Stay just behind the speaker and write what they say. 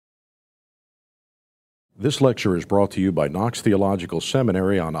This lecture is brought to you by Knox Theological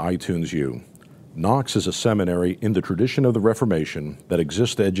Seminary on iTunes U. Knox is a seminary in the tradition of the Reformation that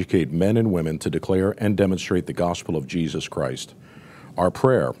exists to educate men and women to declare and demonstrate the gospel of Jesus Christ. Our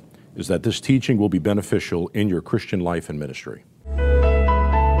prayer is that this teaching will be beneficial in your Christian life and ministry.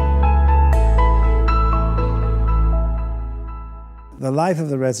 The life of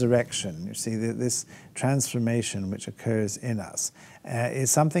the resurrection, you see, this transformation which occurs in us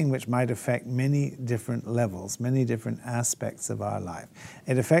is something which might affect many different levels, many different aspects of our life.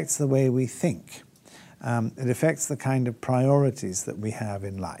 It affects the way we think. It affects the kind of priorities that we have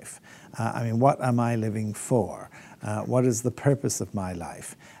in life. What am I living for? What is the purpose of my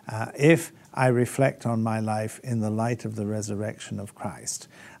life? If I reflect on my life in the light of the resurrection of Christ,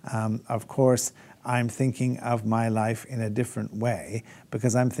 of course, I'm thinking of my life in a different way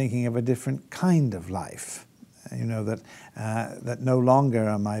because I'm thinking of a different kind of life. You know, that no longer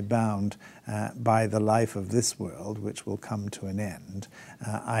am I bound by the life of this world, which will come to an end.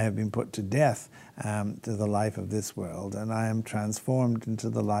 I have been put to death to the life of this world, and I am transformed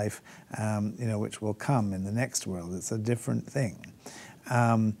into the life which will come in the next world. It's a different thing.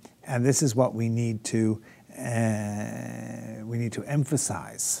 And this is what we need to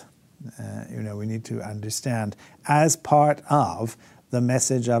emphasize. We need to understand as part of the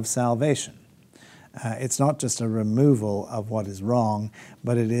message of salvation. It's not just a removal of what is wrong,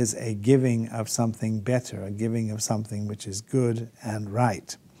 but it is a giving of something better, a giving of something which is good and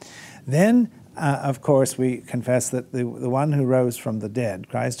right. Then, of course, we confess that the one who rose from the dead,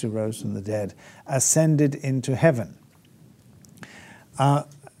 Christ who rose from the dead, ascended into heaven.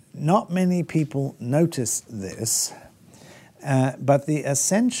 Not many people notice this, but the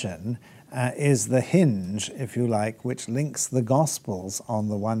ascension is the hinge, if you like, which links the Gospels on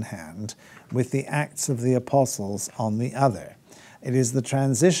the one hand with the Acts of the Apostles on the other. It is the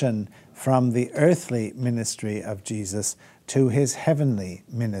transition from the earthly ministry of Jesus to his heavenly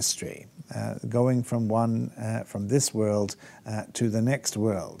ministry, going from this world to the next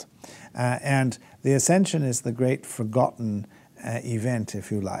world. And the ascension is the great forgotten event,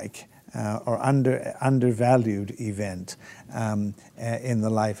 if you like, or undervalued event in the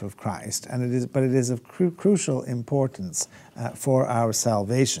life of Christ, but it is of crucial importance for our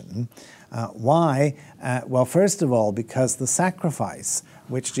salvation. Why? Well, first of all, because the sacrifice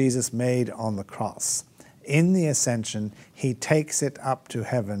which Jesus made on the cross, in the ascension, he takes it up to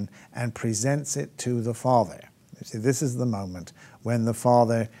heaven and presents it to the Father. You see, this is the moment when the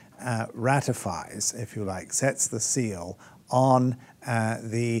Father ratifies, if you like, sets the seal on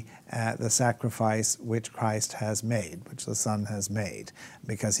the sacrifice which Christ has made, which the Son has made,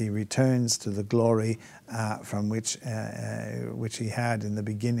 because he returns to the glory from which he had in the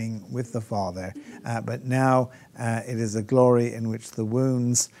beginning with the Father. But now it is a glory in which the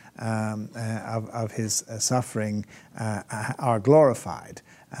wounds of his suffering are glorified.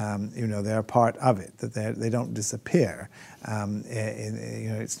 They're part of it, that they don't disappear.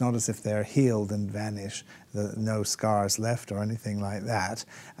 It's not as if they're healed and vanish, no scars left or anything like that.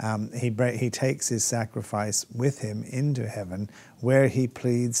 He takes his sacrifice with him into heaven, where he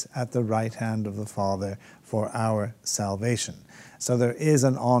pleads at the right hand of the Father for our salvation. So there is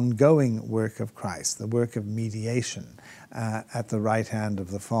an ongoing work of Christ, the work of mediation at the right hand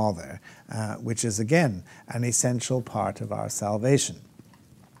of the Father, which is again an essential part of our salvation.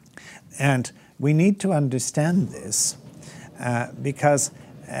 And we need to understand this because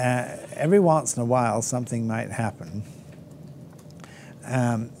every once in a while something might happen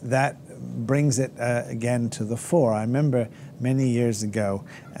that brings it again to the fore. I remember many years ago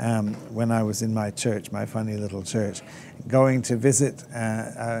when I was in my church, my funny little church, going to visit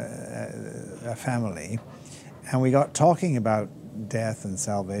a family, and we got talking about death and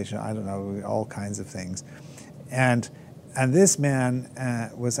salvation, I don't know, all kinds of things. And this man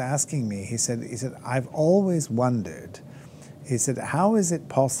was asking me, he said, I've always wondered, he said, how is it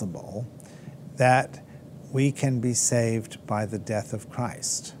possible that we can be saved by the death of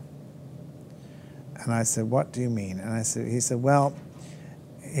Christ? And I said, what do you mean? And he said,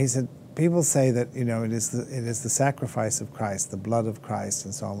 people say that, it is the sacrifice of Christ, the blood of Christ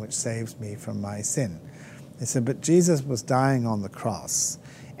and so on, which saves me from my sin. He said, but Jesus was dying on the cross,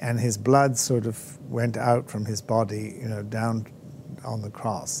 and his blood sort of went out from his body, down on the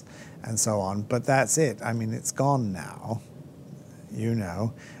cross and so on. But that's it. It's gone now.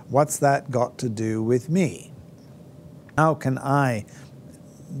 What's that got to do with me? How can I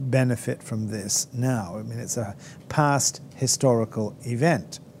benefit from this now? It's a past historical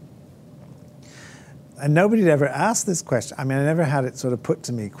event. And nobody had ever asked this question. I never had it sort of put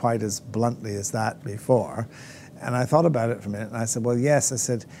to me quite as bluntly as that before. And I thought about it for a minute, and I said, well, yes. I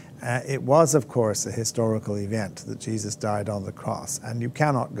said, It was, of course, a historical event that Jesus died on the cross, and you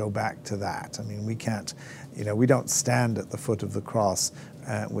cannot go back to that. I mean, we can't, we don't stand at the foot of the cross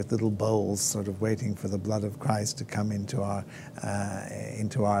with little bowls sort of waiting for the blood of Christ to come into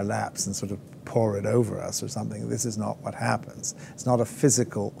our laps and sort of pour it over us or something. This is not what happens. It's not a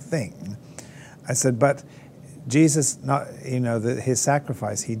physical thing. I said, but Jesus, his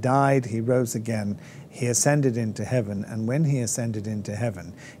sacrifice, he died, he rose again, he ascended into heaven, and when he ascended into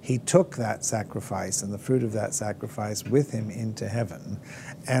heaven, he took that sacrifice and the fruit of that sacrifice with him into heaven.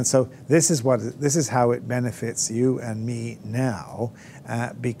 And so this is how it benefits you and me now,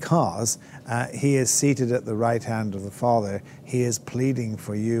 because he is seated at the right hand of the Father. He is pleading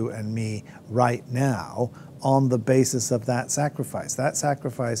for you and me right now on the basis of that sacrifice. That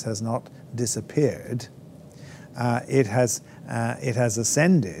sacrifice has not disappeared. It has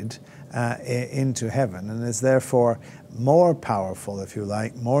ascended into heaven and is therefore more powerful, if you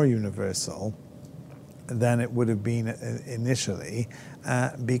like, more universal than it would have been initially,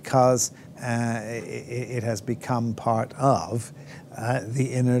 because it has become part of the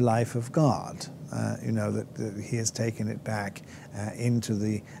inner life of God. That he has taken it back into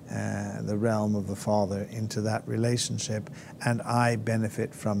the realm of the Father, into that relationship, and I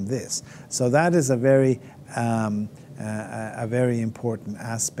benefit from this. So that is a very important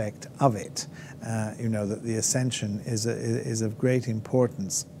aspect of it. That the ascension is of great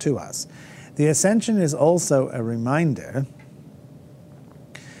importance to us. The ascension is also a reminder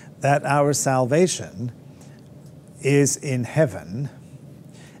that our salvation is in heaven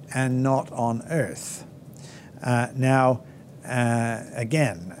and not on earth.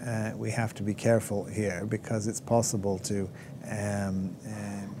 Again, we have to be careful here because it's possible to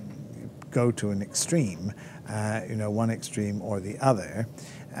go to an extreme, one extreme or the other.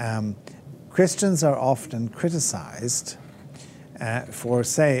 Christians are often criticized for,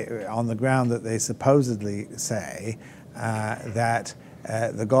 say, on the ground that they supposedly say that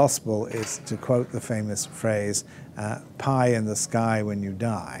the gospel is, to quote the famous phrase, pie in the sky when you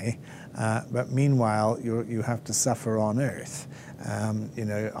die, but meanwhile you have to suffer on earth.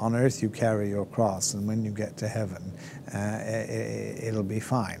 On earth you carry your cross, and when you get to heaven, it'll be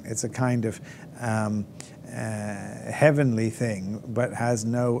fine. It's a kind of heavenly thing, but has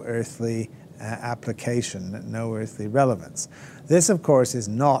no earthly application, no earthly relevance. This, of course, is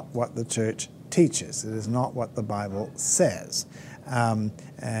not what the church teaches. It is not what the Bible says.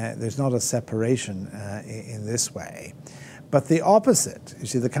 There's not a separation in this way. But the opposite, you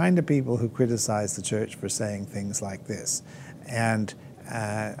see, the kind of people who criticize the church for saying things like this, and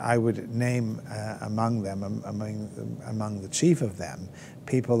I would name among them, among the chief of them,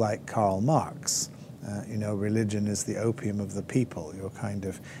 people like Karl Marx. Religion is the opium of the people. You're kind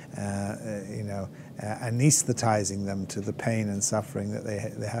of, anesthetizing them to the pain and suffering that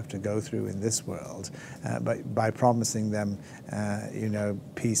they have to go through in this world, but by promising them,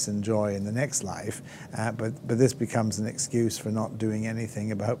 peace and joy in the next life. But this becomes an excuse for not doing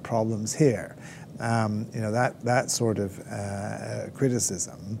anything about problems here. That sort of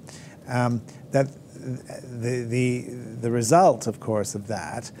criticism. That the result, of course, of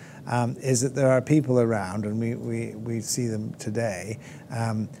that is that there are people around, and we see them today,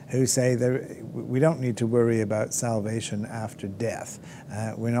 who say we don't need to worry about salvation after death.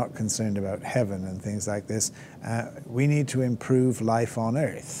 We're not concerned about heaven and things like this. We need to improve life on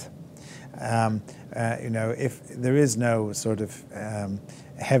earth. If there is no sort of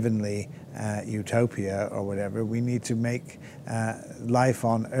heavenly utopia or whatever, we need to make life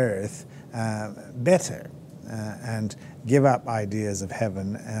on earth better and give up ideas of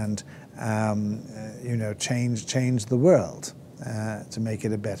heaven and change the world to make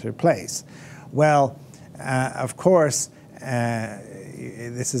it a better place. Well, of course,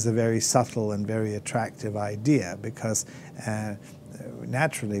 this is a very subtle and very attractive idea because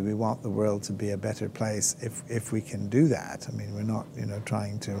naturally we want the world to be a better place if we can do that. I mean, we're not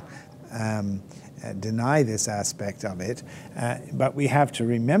trying to deny this aspect of it, but we have to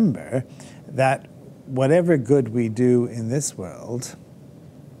remember that whatever good we do in this world,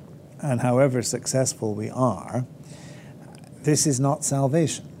 and however successful we are, this is not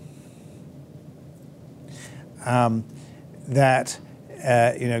salvation.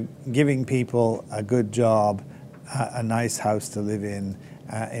 Giving people a good job, a nice house to live in,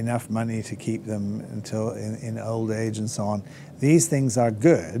 enough money to keep them until in old age and so on, these things are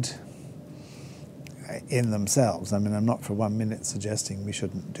good in themselves. I mean, I'm not for 1 minute suggesting we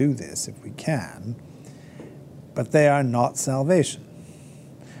shouldn't do this if we can, but they are not salvation.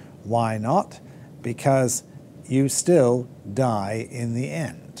 Why not? Because you still die in the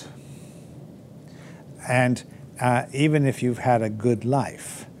end. And even if you've had a good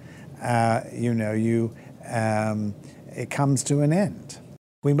life, it comes to an end.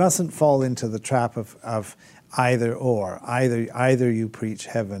 We mustn't fall into the trap of either or. Either you preach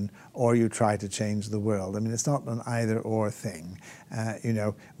heaven or you try to change the world. I mean, it's not an either or thing.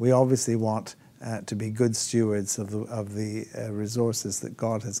 We obviously want to be good stewards of the resources that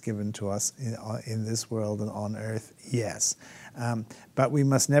God has given to us in this world and on earth, yes. But we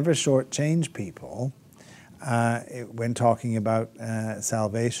must never shortchange people when talking about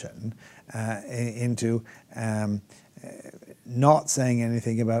salvation into not saying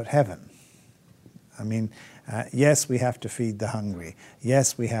anything about heaven. I mean, yes, we have to feed the hungry.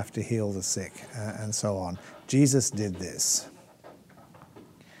 Yes, we have to heal the sick, and so on. Jesus did this.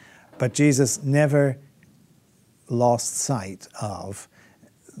 But Jesus never lost sight of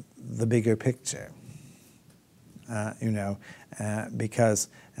the bigger picture, because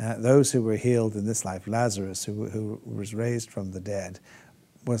those who were healed in this life, Lazarus, who was raised from the dead,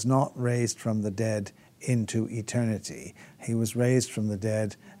 was not raised from the dead into eternity. He was raised from the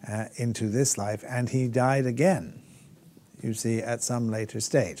dead into this life, and he died again, you see, at some later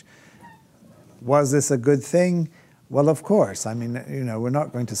stage. Was this a good thing? Well, of course. I mean, we're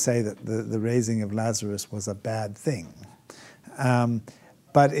not going to say that the raising of Lazarus was a bad thing,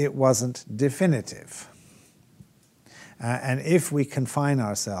 but it wasn't definitive. And if we confine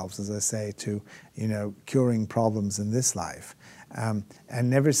ourselves, as I say, to curing problems in this life, and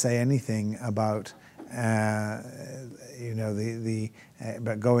never say anything about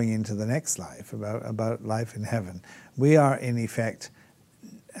about going into the next life, about life in heaven, we are in effect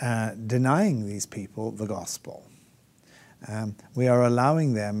denying these people the gospel. We are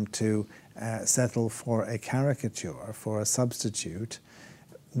allowing them to settle for a caricature, for a substitute,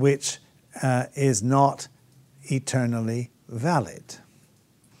 which is not eternally valid.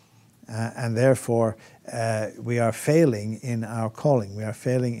 And therefore, we are failing in our calling, we are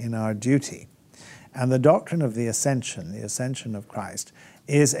failing in our duty. And the doctrine of the Ascension of Christ,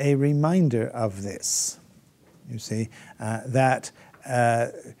 is a reminder of this. You see, that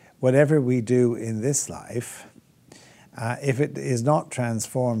whatever we do in this life, if it is not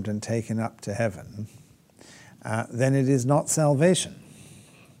transformed and taken up to heaven, then it is not salvation.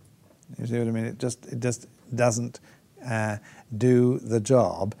 You see what I mean? It just doesn't do the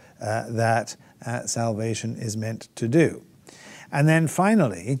job that salvation is meant to do. And then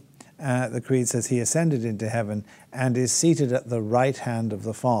finally, the Creed says, he ascended into heaven and is seated at the right hand of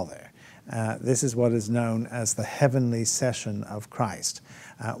the Father. This is what is known as the heavenly session of Christ.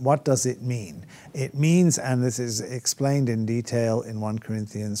 What does it mean? It means, and this is explained in detail in 1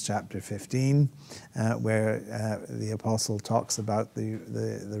 Corinthians chapter 15, where the apostle talks about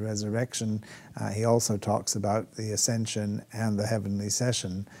the resurrection. He also talks about the ascension and the heavenly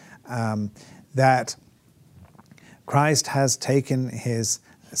session, that Christ has taken his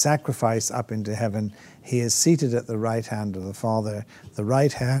sacrifice up into heaven. He is seated at the right hand of the Father. The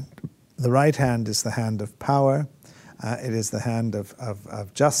right hand is the hand of power. It is the hand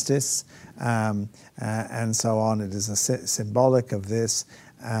of justice, and so on. It is symbolic of this.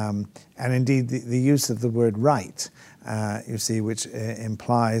 And indeed, the use of the word right, you see, which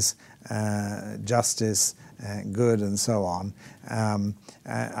implies justice, good, and so on.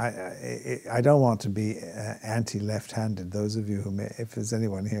 I don't want to be anti-left-handed. Those of you if there's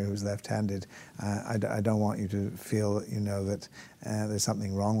anyone here who's left-handed, I don't want you to feel, that there's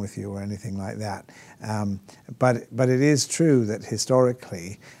something wrong with you or anything like that. But it is true that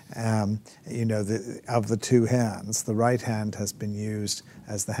historically, of the two hands, the right hand has been used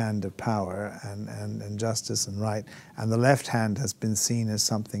as the hand of power and justice and right, and the left hand has been seen as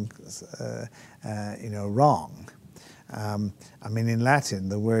something, wrong. In Latin,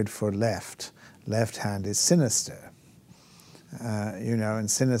 the word for left hand is sinister. And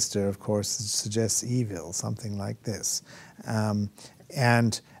sinister, of course, suggests evil, something like this.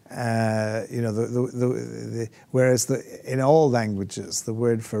 Whereas in all languages, the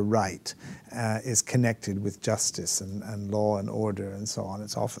word for right is connected with justice and law and order and so on.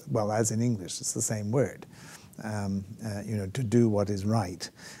 It's often, well, as in English, it's the same word. To do what is right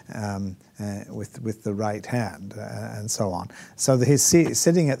with the right hand and so on. So his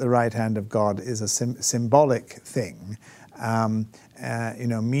sitting at the right hand of God is a symbolic thing,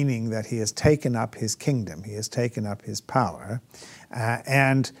 meaning that he has taken up his kingdom, he has taken up his power,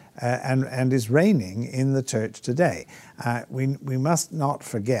 and is reigning in the church today. We must not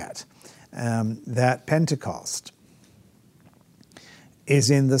forget that Pentecost is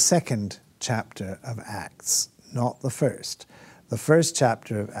in the second chapter of Acts, not the first. The first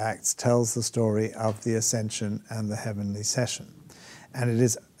chapter of Acts tells the story of the ascension and the heavenly session. And it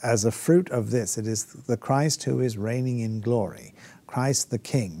is as a fruit of this, it is the Christ who is reigning in glory, Christ the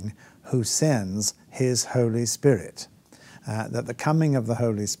King, who sends his Holy Spirit. That the coming of the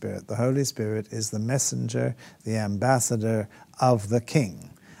Holy Spirit is the messenger, the ambassador of the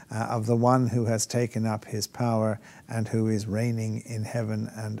King, of the one who has taken up his power and who is reigning in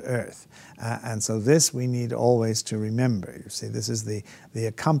heaven and earth. And so this we need always to remember. You see, this is the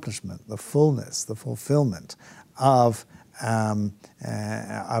accomplishment, the fullness, the fulfillment of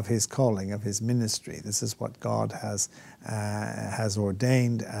his calling, of his ministry. This is what God has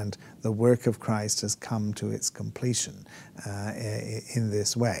ordained, and the work of Christ has come to its completion in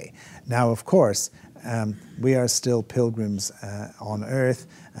this way. Now, of course, we are still pilgrims on earth.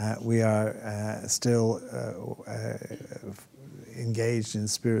 We are still engaged in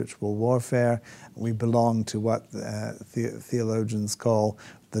spiritual warfare. We belong to what theologians call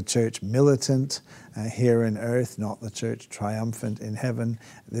the church militant here on earth, not the church triumphant in heaven.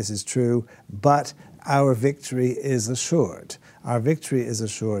 This is true, but our victory is assured. Our victory is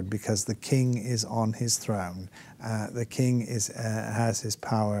assured because the King is on his throne. The King has his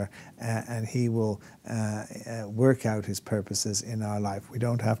power, and he will work out his purposes in our life. We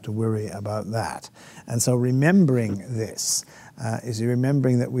don't have to worry about that. And so remembering this is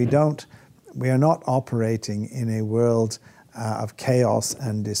remembering that we are not operating in a world of chaos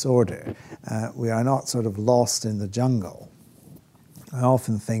and disorder. We are not sort of lost in the jungle. I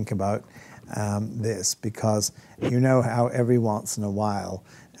often think about this because you know how every once in a while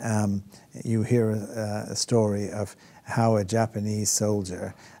you hear a story of how a Japanese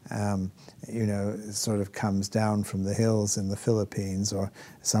soldier sort of comes down from the hills in the Philippines or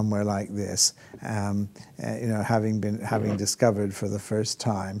somewhere like this, having discovered for the first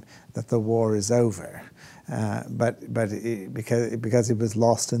time that the war is over. Because he was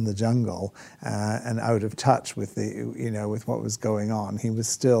lost in the jungle and out of touch with with what was going on, he was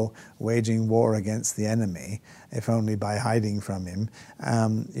still waging war against the enemy, if only by hiding from him.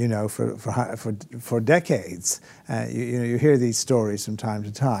 For decades. You hear these stories from time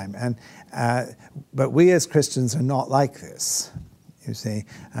to time, but we as Christians are not like this. You see,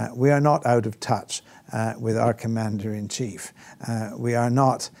 we are not out of touch with our commander-in-chief. We are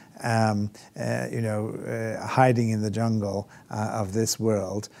not hiding in the jungle of this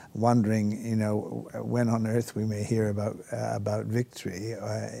world, wondering, when on earth we may hear about victory,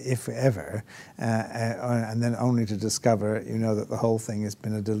 if ever, and then only to discover, that the whole thing has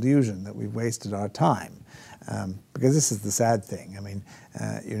been a delusion, that we've wasted our time. Because this is the sad thing. I mean,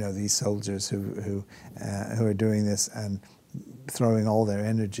 these soldiers who are doing this and throwing all their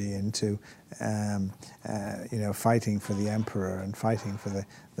energy into, fighting for the emperor and fighting for the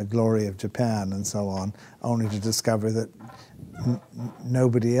glory of Japan and so on, only to discover that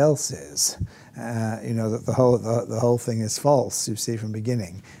nobody else is. That the whole thing is false. You see from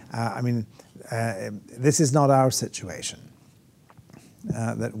beginning. This is not our situation.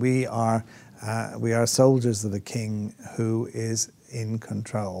 That we are soldiers of the King who is in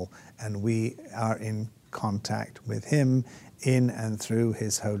control, and we are in contact with him in and through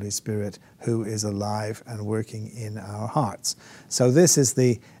his Holy Spirit, who is alive and working in our hearts. So this is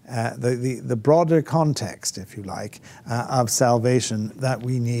the broader context, if you like, of salvation that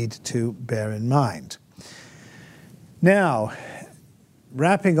we need to bear in mind. Now,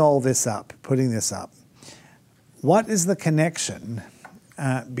 wrapping all this up, putting this up, what is the connection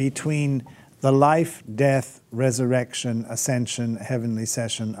between the life, death, resurrection, ascension, heavenly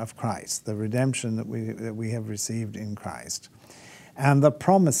session of Christ, the redemption that we have received in Christ, and the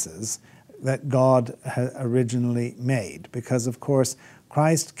promises that God had originally made? Because, of course,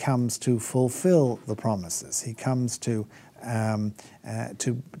 Christ comes to fulfill the promises. He comes to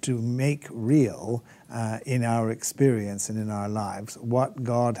make real in our experience and in our lives what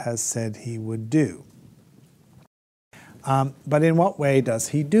God has said he would do. But in what way does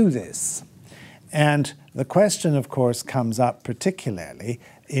he do this? And the question, of course, comes up particularly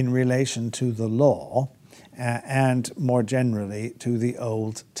in relation to the law and more generally to the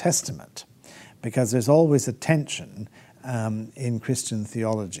Old Testament, because there's always a tension in Christian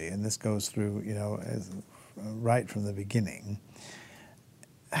theology, and this goes through, right from the beginning.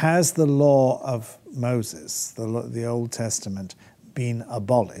 Has the law of Moses, the Old Testament, been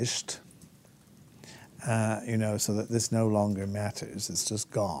abolished, so that this no longer matters, it's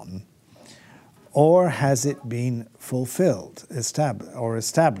just gone? Or has it been fulfilled,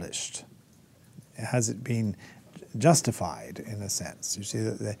 established? Has it been justified, in a sense? You see,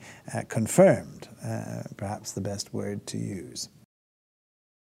 that confirmed, perhaps the best word to use.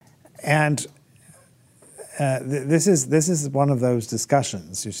 And this is one of those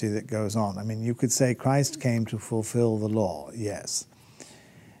discussions, you see, that goes on. I mean, you could say Christ came to fulfill the law, yes.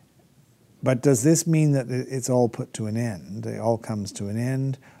 But does this mean that it's all put to an end? It all comes to an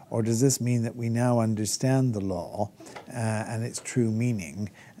end? Or does this mean that we now understand the law and its true meaning,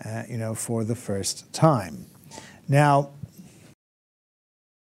 for the first time? Now,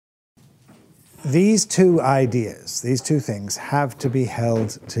 these two ideas, these two things, have to be held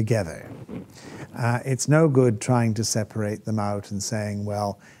together. It's no good trying to separate them out and saying,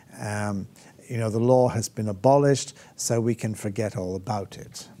 well, the law has been abolished, so we can forget all about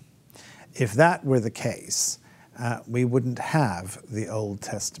it. If that were the case, we wouldn't have the Old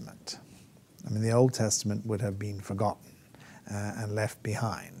Testament. I mean, the Old Testament would have been forgotten and left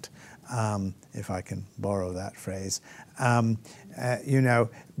behind, if I can borrow that phrase,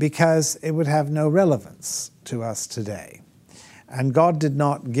 because it would have no relevance to us today. And God did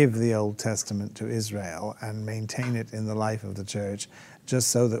not give the Old Testament to Israel and maintain it in the life of the church just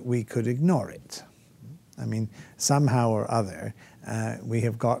so that we could ignore it. I mean, somehow or other, we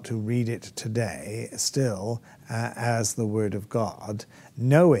have got to read it today still as the Word of God,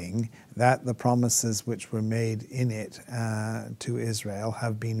 knowing that the promises which were made in it to Israel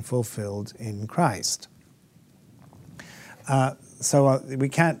have been fulfilled in Christ. So we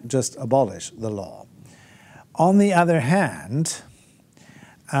can't just abolish the law. On the other hand,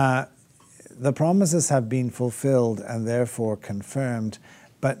 the promises have been fulfilled and therefore confirmed,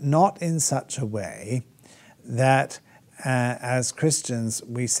 but not in such a way that as Christians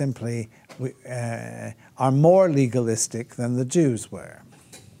we simply are more legalistic than the Jews were.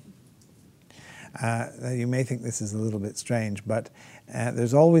 You may think this is a little bit strange, but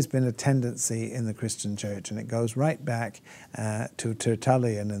there's always been a tendency in the Christian church, and it goes right back to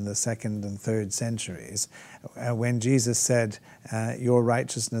Tertullian in the 2nd and 3rd centuries, when Jesus said, your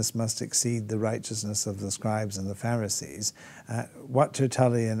righteousness must exceed the righteousness of the scribes and the Pharisees. What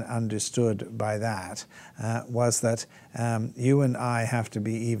Tertullian understood by that was that you and I have to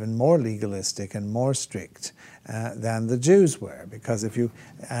be even more legalistic and more strict than the Jews were, because if you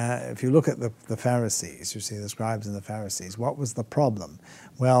look at the Pharisees, you see the scribes and the Pharisees, what was the problem?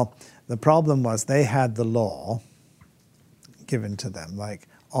 Well, the problem was they had the law given to them, like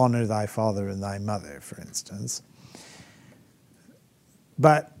honor thy father and thy mother, for instance.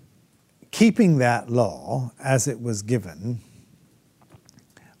 But keeping that law as it was given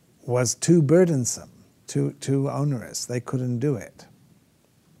was too burdensome, too onerous. They couldn't do it.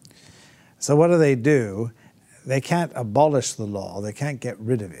 So what do? They can't abolish the law. They can't get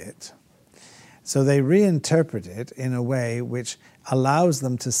rid of it. So they reinterpret it in a way which allows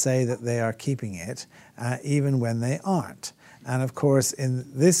them to say that they are keeping it even when they aren't. And of course, in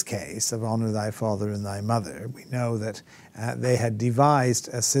this case of honor thy father and thy mother, we know that they had devised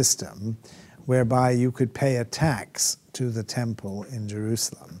a system whereby you could pay a tax to the temple in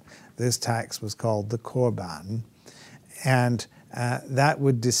Jerusalem. This tax was called the korban, and that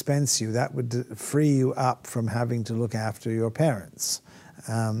would dispense you, that would free you up from having to look after your parents,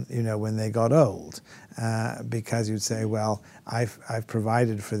 when they got old, because you'd say, well, I've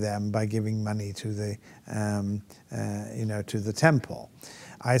provided for them by giving money to the, to the temple.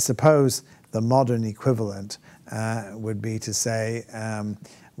 I suppose the modern equivalent would be to say,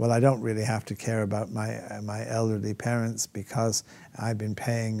 well, I don't really have to care about my elderly parents because I've been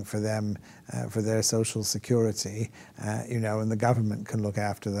paying for them for their social security, and the government can look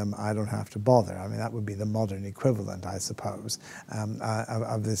after them. I don't have to bother. I mean, that would be the modern equivalent, I suppose,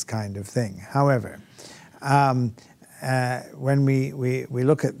 of this kind of thing. However, when we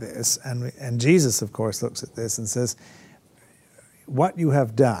look at this, and Jesus, of course, looks at this and says, what you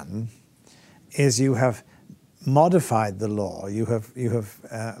have done is you have modified the law, you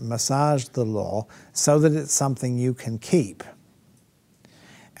have massaged the law so that it's something you can keep.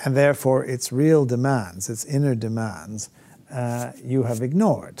 And therefore its real demands, its inner demands, you have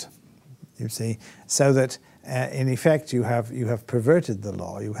ignored, you see, so that in effect you have perverted the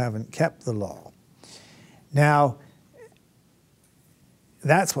law, you haven't kept the law. Now,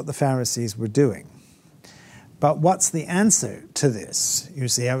 that's what the Pharisees were doing. But what's the answer to this? You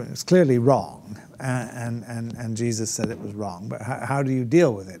see, it's clearly wrong, and Jesus said it was wrong, but how do you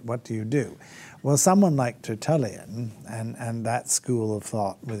deal with it? What do you do? Well, someone like Tertullian and that school of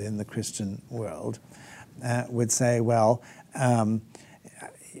thought within the Christian world would say, well,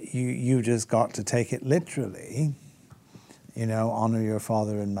 you just got to take it literally. Honor your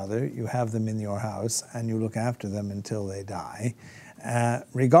father and mother. You have them in your house, and you look after them until they die,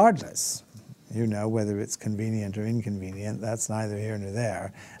 regardless. Whether it's convenient or inconvenient, that's neither here nor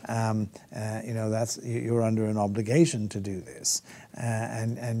there. You're under an obligation to do this,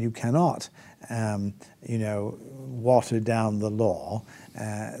 and you cannot, water down the law,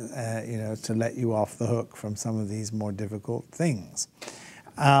 to let you off the hook from some of these more difficult things.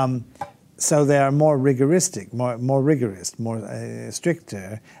 So they are more rigoristic, more rigorous, more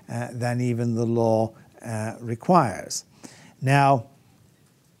stricter than even the law requires. Now,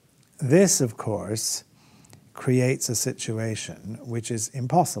 this, of course, creates a situation which is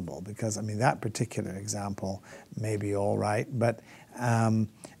impossible because, I mean, that particular example may be all right, but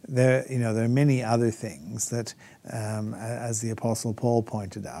there are many other things that, as the Apostle Paul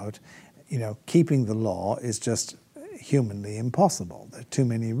pointed out, keeping the law is just humanly impossible. There are too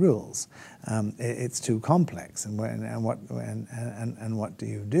many rules. It's too complex. And what do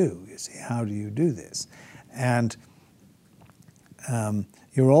you do? You see, how do you do this? And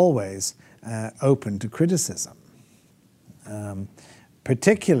you're always open to criticism,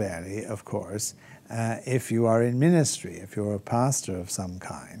 particularly, of course, if you are in ministry, if you're a pastor of some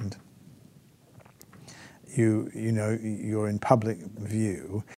kind. You're in public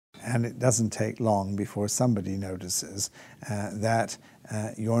view. And it doesn't take long before somebody notices that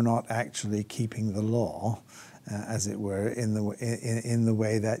you're not actually keeping the law, as it were, in the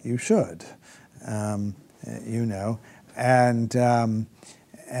way that you should. And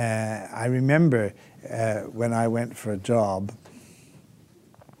I remember when I went for a job,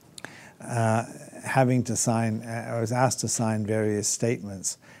 having to sign. I was asked to sign various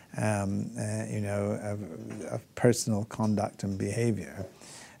statements, of personal conduct and behavior.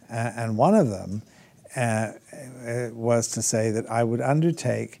 And one of them was to say that I would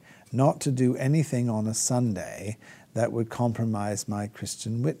undertake not to do anything on a Sunday that would compromise my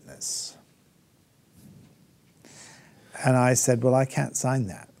Christian witness. And I said, well, I can't sign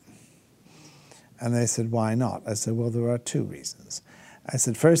that. And they said, why not? I said, well, there are two reasons. I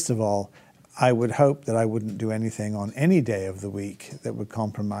said, first of all, I would hope that I wouldn't do anything on any day of the week that would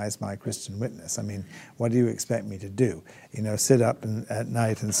compromise my Christian witness. I mean, what do you expect me to do? Sit up at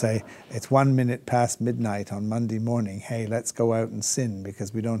night and say, it's 1 minute past midnight on Monday morning. Hey, let's go out and sin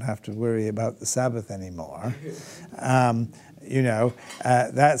because we don't have to worry about the Sabbath anymore.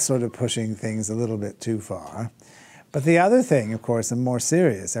 That's sort of pushing things a little bit too far. But the other thing, of course, and more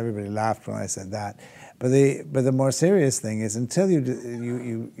serious, everybody laughed when I said that, but the more serious thing is until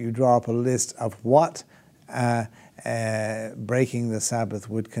you draw up a list of what breaking the Sabbath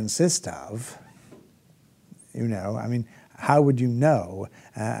would consist of, how would you know?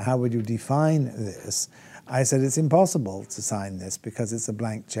 How would you define this? I said it's impossible to sign this because it's a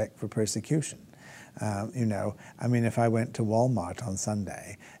blank check for persecution. If I went to Walmart on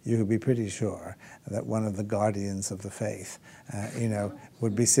Sunday, you could be pretty sure that one of the guardians of the faith,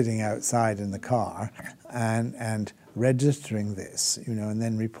 would be sitting outside in the car and registering this, and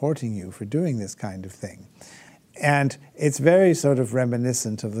then reporting you for doing this kind of thing. And it's very sort of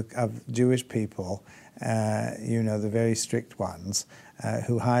reminiscent of Jewish people, the very strict ones,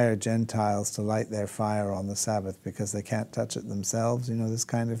 who hire Gentiles to light their fire on the Sabbath because they can't touch it themselves, this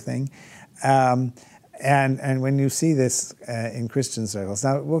kind of thing. And when you see this in Christian circles,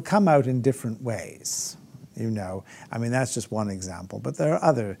 now it will come out in different ways, that's just one example, but there are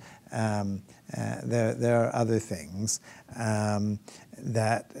other there are other things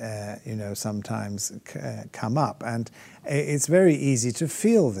that sometimes come up, and it's very easy to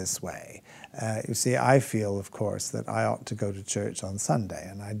feel this way. You see, I feel, of course, that I ought to go to church on Sunday,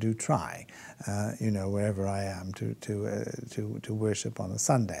 and I do try, wherever I am, to worship on a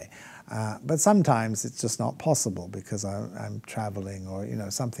Sunday. But sometimes it's just not possible because I'm traveling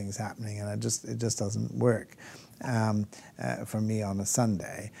or something's happening, and it just doesn't work for me on a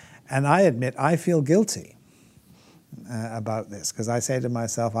Sunday. And I admit I feel guilty about this because I say to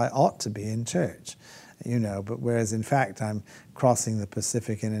myself I ought to be in church. But whereas in fact I'm crossing the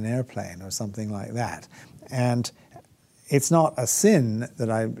Pacific in an airplane or something like that. And it's not a sin that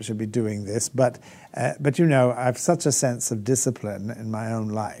I should be doing this, but I have such a sense of discipline in my own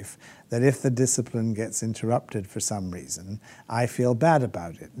life that if the discipline gets interrupted for some reason, I feel bad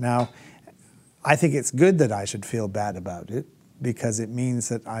about it. Now, I think it's good that I should feel bad about it because it means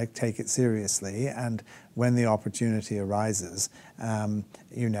that I take it seriously, and when the opportunity arises, I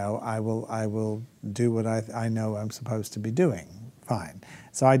will do what I know I'm supposed to be doing. Fine.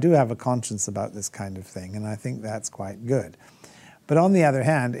 So I do have a conscience about this kind of thing, and I think that's quite good. But on the other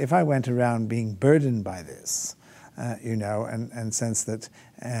hand, if I went around being burdened by this, and sense that,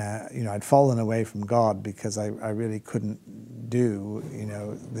 I'd fallen away from God because I really couldn't do,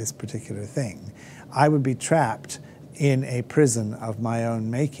 this particular thing, I would be trapped in a prison of my own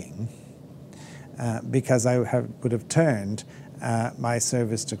making because I would have turned my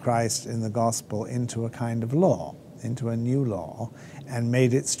service to Christ in the gospel into a kind of law, into a new law, and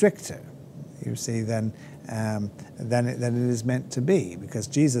made it stricter, you see, than than it is meant to be, because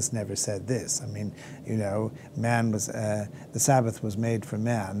Jesus never said this. I mean, man was the Sabbath was made for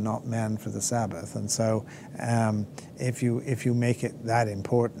man, not man for the Sabbath. And so, if you make it that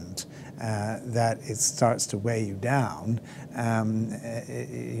important, that it starts to weigh you down,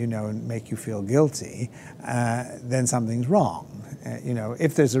 and make you feel guilty, then something's wrong.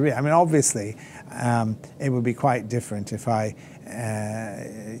 If there's obviously, it would be quite different if I,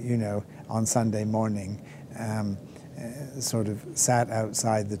 on Sunday morning, sort of sat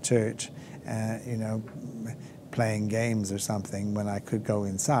outside the church, playing games or something when I could go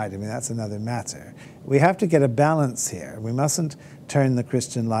inside. I mean, that's another matter. We have to get a balance here. We mustn't turn the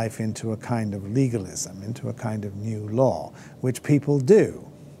Christian life into a kind of legalism, into a kind of new law, which people do.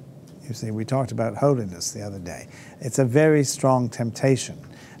 You see, we talked about holiness the other day. It's a very strong temptation,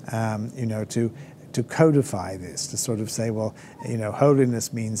 to codify this, to sort of say, well,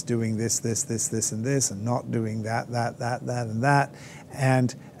 holiness means doing this, this, and this, and not doing that, and that.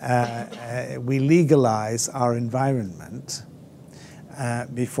 And we legalize our environment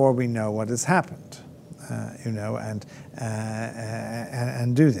before we know what has happened, and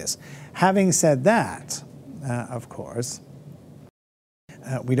do this. Having said that, of course,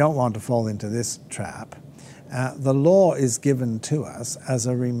 we don't want to fall into this trap. The law is given to us as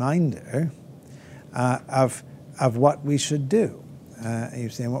a reminder of what we should do. You're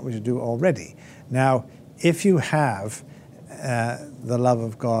saying what we should do already. Now, if you have the love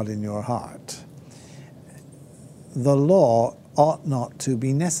of God in your heart, the law ought not to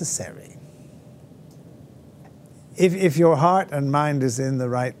be necessary. If your heart and mind is in the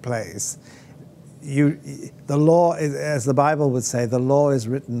right place, the law is, as the Bible would say, the law is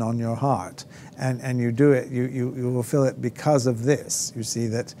written on your heart, and you do it. You fulfill it because of this. You see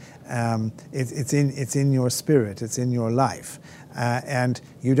that it's in your spirit, it's in your life, and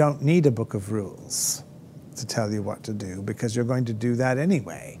you don't need a book of rules to tell you what to do, because you're going to do that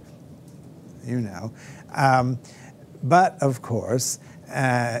anyway. But of course,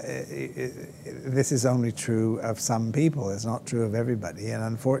 this is only true of some people. It's not true of everybody, and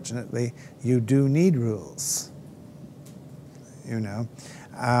unfortunately, you do need rules.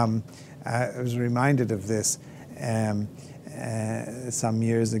 I was reminded of this some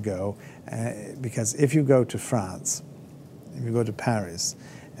years ago, because if you go to France, if you go to Paris,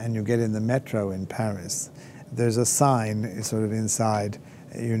 and you get in the metro in Paris, there's a sign sort of inside,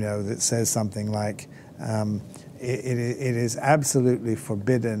 that says something like, it is absolutely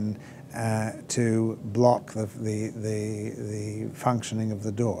forbidden to block the functioning of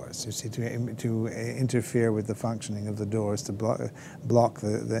the doors. You see, to interfere with the functioning of the doors, to block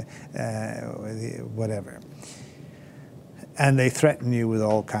the whatever. And they threaten you with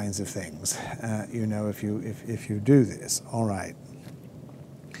all kinds of things, if you do this. All right.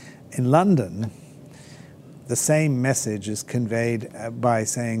 In London, the same message is conveyed by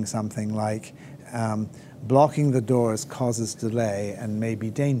saying something like, blocking the doors causes delay and may be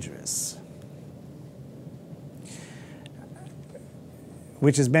dangerous,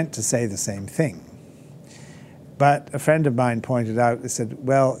 which is meant to say the same thing. But a friend of mine pointed out, they said,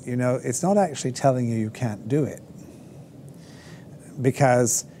 well, it's not actually telling you can't do it,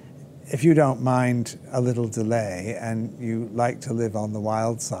 because if you don't mind a little delay and you like to live on the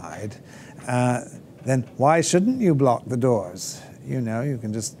wild side, then why shouldn't you block the doors? You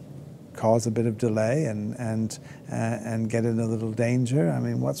can just cause a bit of delay and get in a little danger. I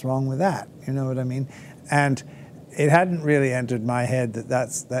mean, what's wrong with that? You know what I mean? And it hadn't really entered my head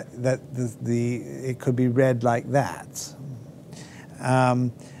that it could be read like that.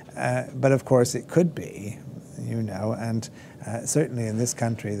 But of course it could be, and certainly in this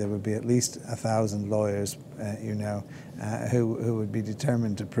country there would be at least 1,000 lawyers, who would be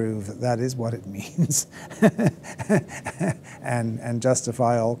determined to prove that is what it means, and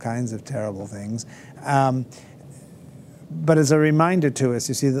justify all kinds of terrible things. But as a reminder to us,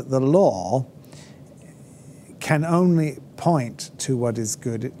 you see that the law can only point to what is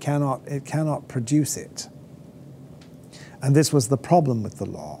good. It cannot produce it. And this was the problem with the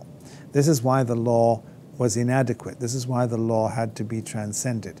law. This is why the law was inadequate. This is why the law had to be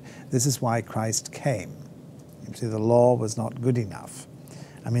transcended. This is why Christ came. You see, the law was not good enough.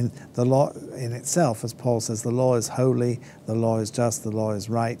 I mean, the law in itself, as Paul says, the law is holy, the law is just, the law is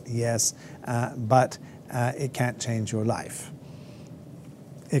right, yes, but it can't change your life.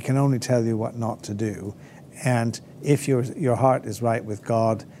 It can only tell you what not to do. And if your heart is right with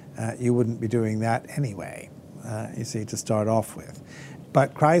God, you wouldn't be doing that anyway, you see, to start off with.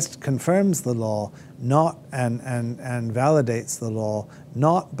 But Christ confirms the law not and validates the law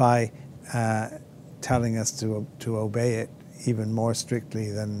not by telling us to obey it even more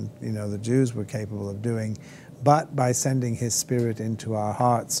strictly than the Jews were capable of doing, but by sending His Spirit into our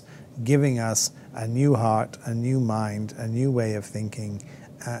hearts, giving us a new heart, a new mind, a new way of thinking,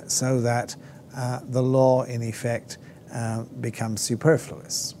 so that the law, in effect, becomes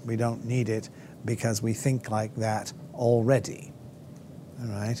superfluous. We don't need it because we think like that already. All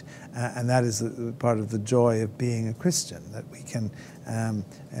right? And that is part of the joy of being a Christian, that we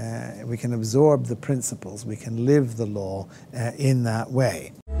can absorb the principles, we can live the law in that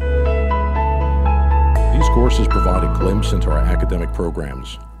way. These courses provide a glimpse into our academic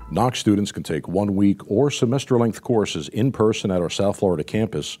programs. Knox students can take 1-week or semester-length courses in person at our South Florida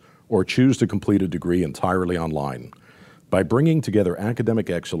campus or choose to complete a degree entirely online. By bringing together academic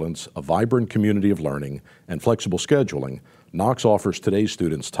excellence, a vibrant community of learning, and flexible scheduling, Knox offers today's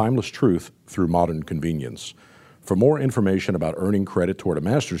students timeless truth through modern convenience. For more information about earning credit toward a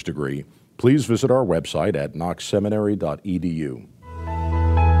master's degree, please visit our website at knoxseminary.edu.